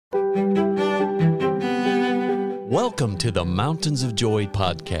Welcome to the Mountains of Joy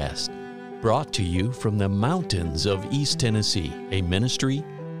podcast, brought to you from the mountains of East Tennessee, a ministry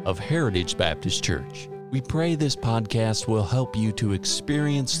of Heritage Baptist Church. We pray this podcast will help you to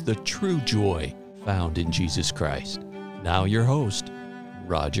experience the true joy found in Jesus Christ. Now your host,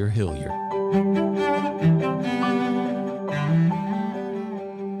 Roger Hilliard.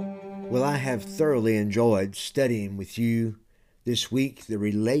 Well, I have thoroughly enjoyed studying with you this week the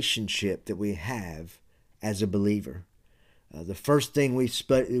relationship that we have as a believer. The first thing we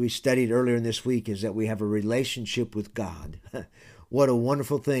studied earlier in this week is that we have a relationship with God. What a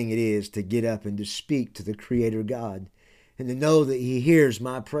wonderful thing it is to get up and to speak to the Creator God and to know that He hears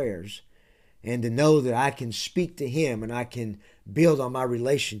my prayers and to know that I can speak to Him and I can build on my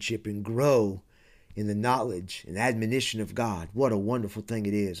relationship and grow in the knowledge and admonition of God. What a wonderful thing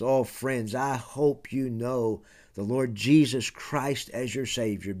it is. Oh, friends, I hope you know the Lord Jesus Christ as your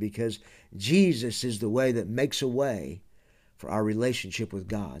Savior, because Jesus is the way that makes a way for our relationship with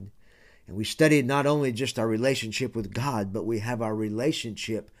God. And we studied not only just our relationship with God, but we have our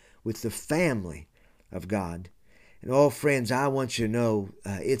relationship with the family of God. And oh, friends, I want you to know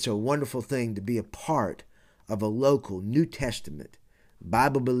it's a wonderful thing to be a part of a local New Testament,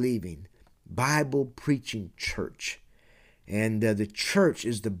 Bible-believing, Bible-preaching church. And the church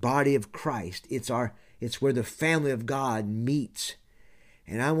is the body of Christ. It's where the family of God meets.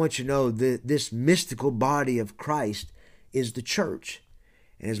 And I want you to know that this mystical body of Christ is the church.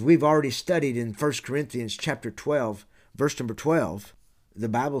 And as we've already studied in 1 Corinthians chapter 12, verse number 12, the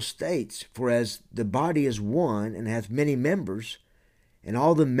Bible states, "For as the body is one and hath many members, and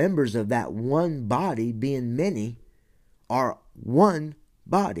all the members of that one body, being many, are one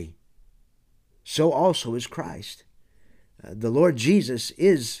body, so also is Christ." The Lord Jesus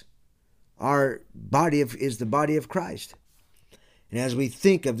is the body of Christ. And as we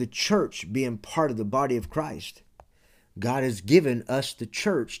think of the church being part of the body of Christ, God has given us the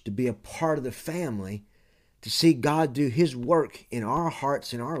church to be a part of the family, to see God do His work in our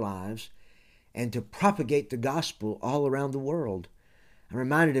hearts and our lives, and to propagate the gospel all around the world. I'm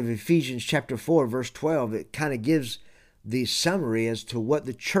reminded of Ephesians chapter 4, verse 12. It kind of gives the summary as to what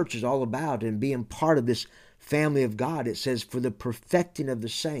the church is all about and being part of this family of God. It says, "For the perfecting of the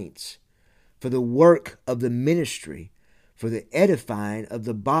saints, for the work of the ministry, for the edifying of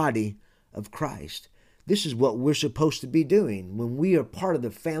the body of Christ." This is what we're supposed to be doing. When we are part of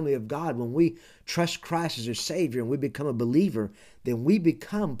the family of God, when we trust Christ as our Savior and we become a believer, then we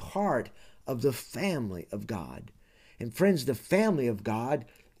become part of the family of God. And friends, the family of God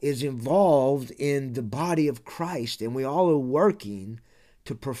is involved in the body of Christ, and we all are working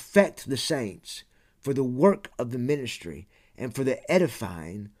to perfect the saints for the work of the ministry and for the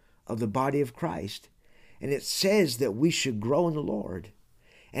edifying of the body of Christ. And it says that we should grow in the Lord.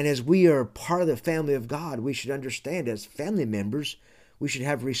 And as we are part of the family of God, we should understand as family members, we should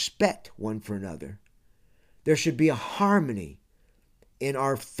have respect one for another. There should be a harmony in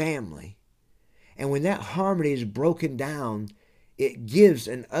our family. And when that harmony is broken down, it gives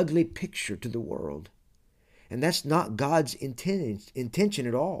an ugly picture to the world. And that's not God's intention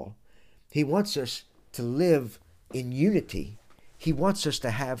at all. He wants us to live in unity. He wants us to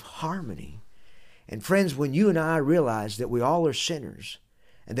have harmony. And friends, when you and I realize that we all are sinners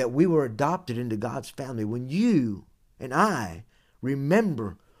and that we were adopted into God's family, when you and I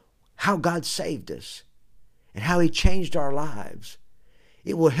remember how God saved us and how He changed our lives,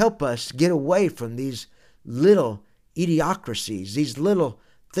 it will help us get away from these little idiocracies, these little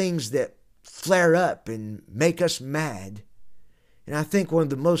things that flare up and make us mad. And I think one of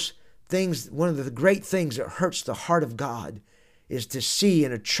the great things that hurts the heart of God is to see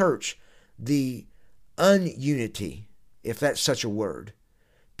in a church the ununity, if that's such a word.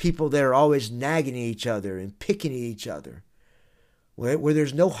 People that are always nagging at each other and picking at each other, where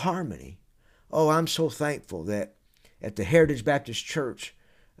there's no harmony. Oh, I'm so thankful that at the Heritage Baptist Church,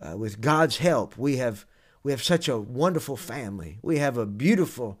 with God's help, we have such a wonderful family. We have a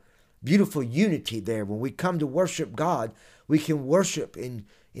beautiful, beautiful unity there. When we come to worship God, we can worship in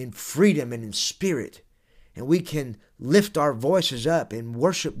freedom and in spirit. And we can lift our voices up and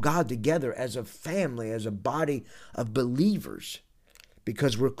worship God together as a family, as a body of believers,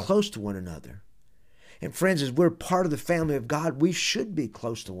 because we're close to one another. And friends, as we're part of the family of God, we should be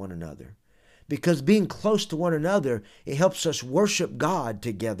close to one another. Because being close to one another, it helps us worship God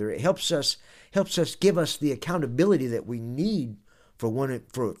together. It helps us give us the accountability that we need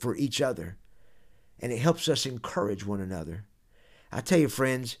for each other. And it helps us encourage one another. I tell you,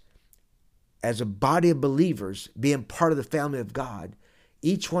 friends, as a body of believers, being part of the family of God,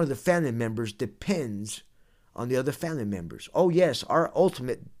 each one of the family members depends on the other family members. Oh yes, our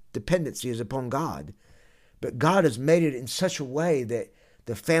ultimate dependency is upon God. But God has made it in such a way that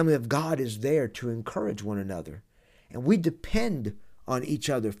the family of God is there to encourage one another. And we depend on each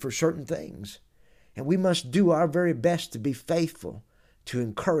other for certain things. And we must do our very best to be faithful, to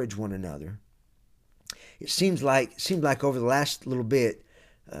encourage one another. It seemed like over the last little bit,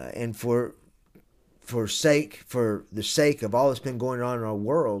 and for the sake of all that's been going on in our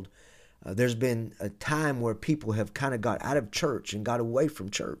world, there's been a time where people have kind of got out of church and got away from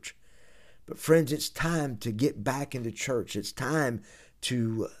church. But friends, it's time to get back into church. It's time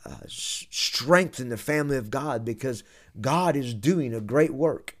to strengthen the family of God, because God is doing a great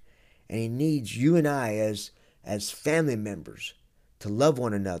work, and He needs you and I as family members to love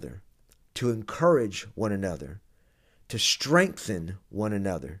one another, to encourage one another, to strengthen one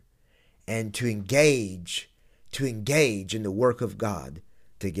another, and to engage in the work of God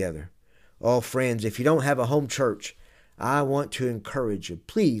together. Oh, friends, if you don't have a home church, I want to encourage you.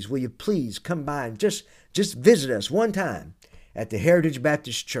 Please, will you please come by and just visit us one time at the Heritage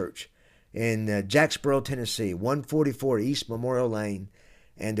Baptist Church in Jacksboro, Tennessee, 144 East Memorial Lane.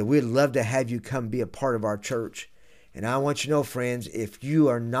 And we'd love to have you come be a part of our church. And I want you to know, friends, if you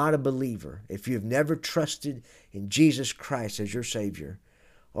are not a believer, if you've never trusted in Jesus Christ as your Savior,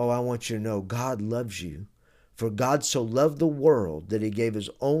 oh, I want you to know God loves you. For God so loved the world that He gave His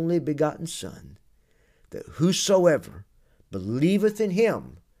only begotten Son, that whosoever believeth in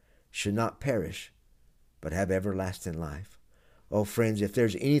Him should not perish, but have everlasting life. Oh, friends, if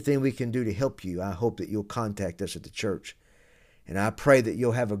there's anything we can do to help you, I hope that you'll contact us at the church. And I pray that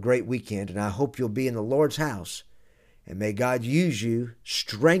you'll have a great weekend, and I hope you'll be in the Lord's house. And may God use you,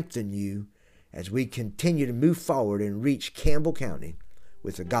 strengthen you, as we continue to move forward and reach Campbell County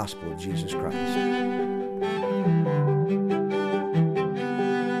with the gospel of Jesus Christ.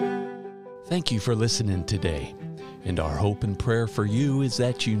 Thank you for listening today. And our hope and prayer for you is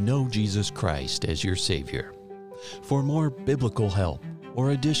that you know Jesus Christ as your Savior. For more biblical help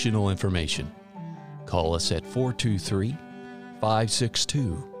or additional information, call us at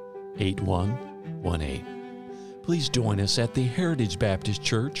 423-562-8118. Please join us at the Heritage Baptist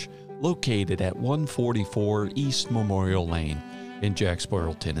Church, located at 144 East Memorial Lane in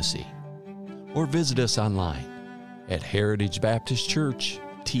Jacksboro, Tennessee. Or visit us online at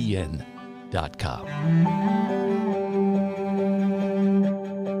heritagebaptistchurchtn.com.